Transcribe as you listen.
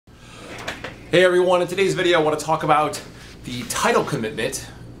Hey everyone, in today's video I want to talk about the title commitment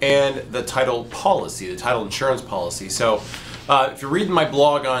and the title policy, the title insurance policy. So if you're reading my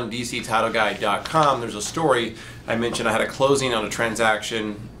blog on dctitleguide.com, there's a story I mentioned. I had a closing on a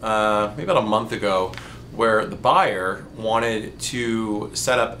transaction maybe about a month ago where the buyer wanted to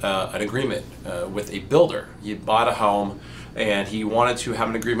set up an agreement with a builder. He bought a home and he wanted to have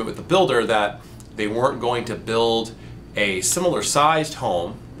an agreement with the builder that they weren't going to build a similar sized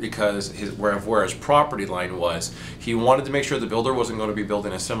home because where his property line was. He wanted to make sure the builder wasn't going to be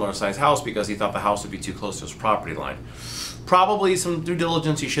building a similar sized house because he thought the house would be too close to his property line. Probably some due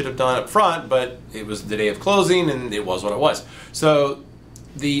diligence he should have done up front, but it was the day of closing and it was what it was. So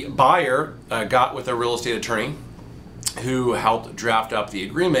the buyer got with a real estate attorney who helped draft up the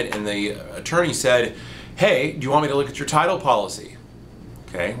agreement, and the attorney said, "Hey, do you want me to look at your title policy?"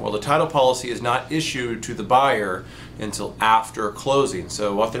 Okay, well, the title policy is not issued to the buyer until after closing.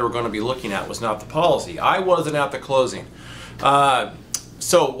 So what they were going to be looking at was not the policy. I wasn't at the closing.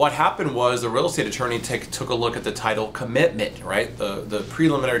 So what happened was the real estate attorney took a look at the title commitment, right? The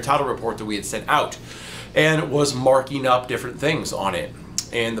preliminary title report that we had sent out, and was marking up different things on it.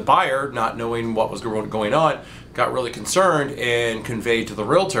 And the buyer, not knowing what was going on, got really concerned and conveyed to the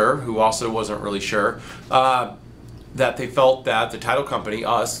realtor, who also wasn't really sure, that they felt that the title company,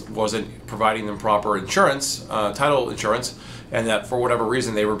 us, wasn't providing them proper insurance, title insurance, and that for whatever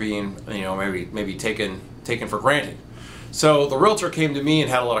reason they were being, maybe taken for granted. So the realtor came to me and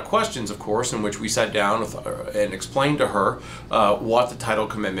had a lot of questions, of course, in which we sat down and explained to her what the title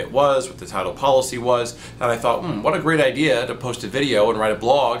commitment was, what the title policy was, and I thought, what a great idea to post a video and write a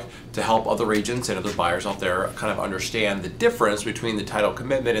blog to help other agents and other buyers out there kind of understand the difference between the title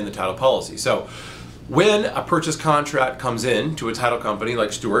commitment and the title policy. So when a purchase contract comes in to a title company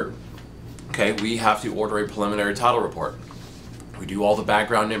like Stewart, okay, we have to order a preliminary title report. We do all the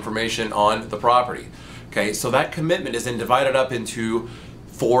background information on the property. Okay, so that commitment is then divided up into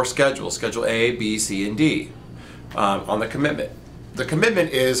 4 schedules, Schedule A, B, C, and D on the commitment. The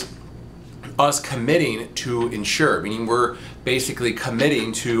commitment is us committing to insure, meaning we're basically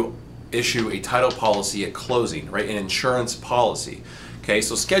committing to issue a title policy at closing, right, an insurance policy. Okay,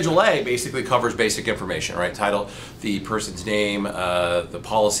 so Schedule A basically covers basic information, right? Title, the person's name, the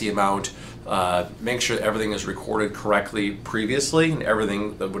policy amount, make sure that everything is recorded correctly previously, and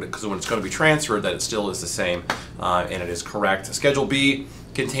everything, because when it's going to be transferred, that it still is the same and it is correct. Schedule B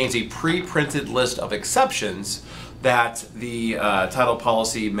contains a pre-printed list of exceptions that the title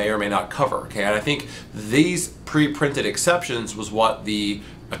policy may or may not cover. Okay, and I think these pre-printed exceptions was what the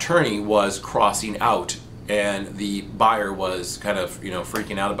attorney was crossing out, and the buyer was kind of,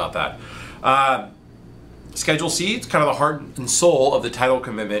 freaking out about that. Schedule C, it's kind of the heart and soul of the title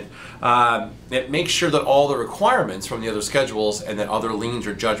commitment. It makes sure that all the requirements from the other schedules and that other liens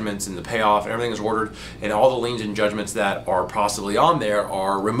or judgments and the payoff and everything is ordered, and all the liens and judgments that are possibly on there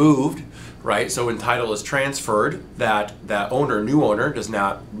are removed, right? So when title is transferred, that new owner does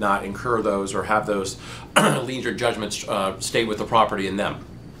not incur those or have those liens or judgments stay with the property in them.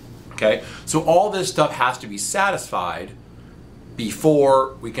 Okay, so all this stuff has to be satisfied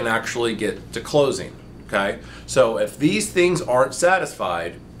before we can actually get to closing. Okay, so if these things aren't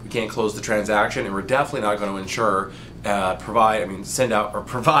satisfied, we can't close the transaction, and we're definitely not going to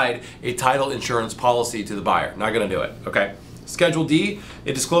provide a title insurance policy to the buyer. Not going to do it. Okay. Schedule D,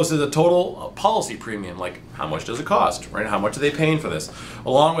 it discloses the total policy premium, like how much does it cost, right? How much are they paying for this?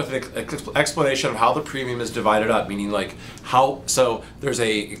 Along with an explanation of how the premium is divided up, meaning like so there's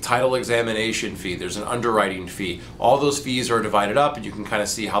a title examination fee, there's an underwriting fee. All those fees are divided up, and you can kind of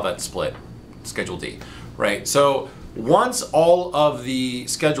see how that's split. Schedule D, right? So once all of the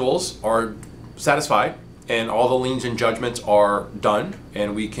schedules are satisfied and all the liens and judgments are done,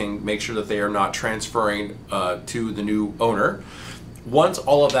 and we can make sure that they are not transferring to the new owner. Once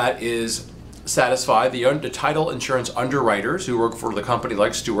all of that is satisfied, the title insurance underwriters who work for the company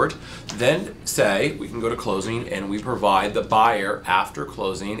like Stewart then say we can go to closing, and we provide the buyer after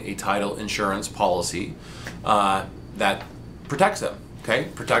closing a title insurance policy that protects them. Okay,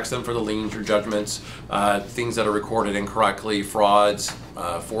 protects them for the liens or judgments, things that are recorded incorrectly, frauds,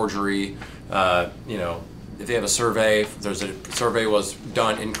 forgery, if they have a survey, if there's a survey was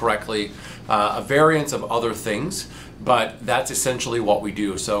done incorrectly, a variance of other things, but that's essentially what we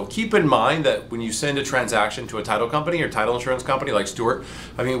do. So keep in mind that when you send a transaction to a title company or title insurance company like Stewart,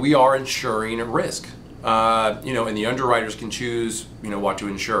 we are insuring a risk. And the underwriters can choose, what to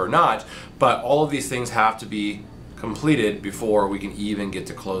insure or not, but all of these things have to be completed before we can even get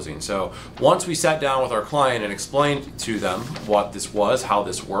to closing. So once we sat down with our client and explained to them what this was, how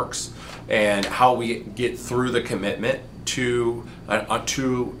this works, and how we get through the commitment to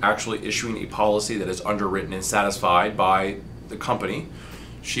actually issuing a policy that is underwritten and satisfied by the company.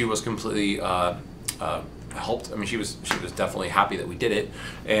 She was completely helped. I mean, she was definitely happy that we did it,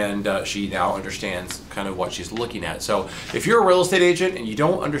 and she now understands kind of what she's looking at. So if you're a real estate agent and you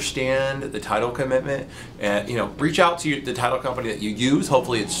don't understand the title commitment, reach out to the title company that you use.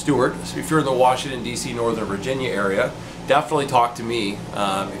 Hopefully it's Stewart. So if you're in the Washington, D.C., Northern Virginia area, definitely talk to me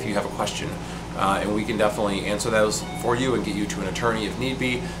if you have a question. And we can definitely answer those for you and get you to an attorney if need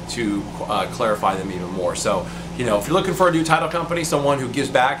be to clarify them even more. So, if you're looking for a new title company, someone who gives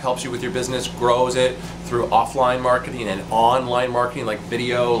back, helps you with your business, grows it through offline marketing and online marketing like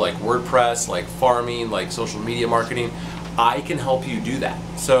video, like WordPress, like farming, like social media marketing, I can help you do that.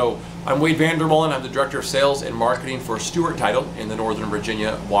 So I'm Wade Vandermolen. I'm the Director of Sales and Marketing for Stewart Title in the Northern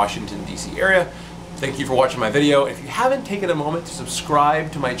Virginia, Washington, D.C. area. Thank you for watching my video. If you haven't taken a moment to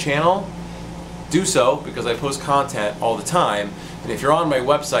subscribe to my channel, do so, because I post content all the time. And if you're on my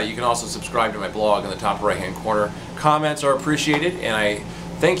website, you can also subscribe to my blog in the top right hand corner. Comments are appreciated, and I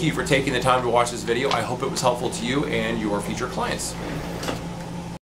thank you for taking the time to watch this video. I hope it was helpful to you and your future clients.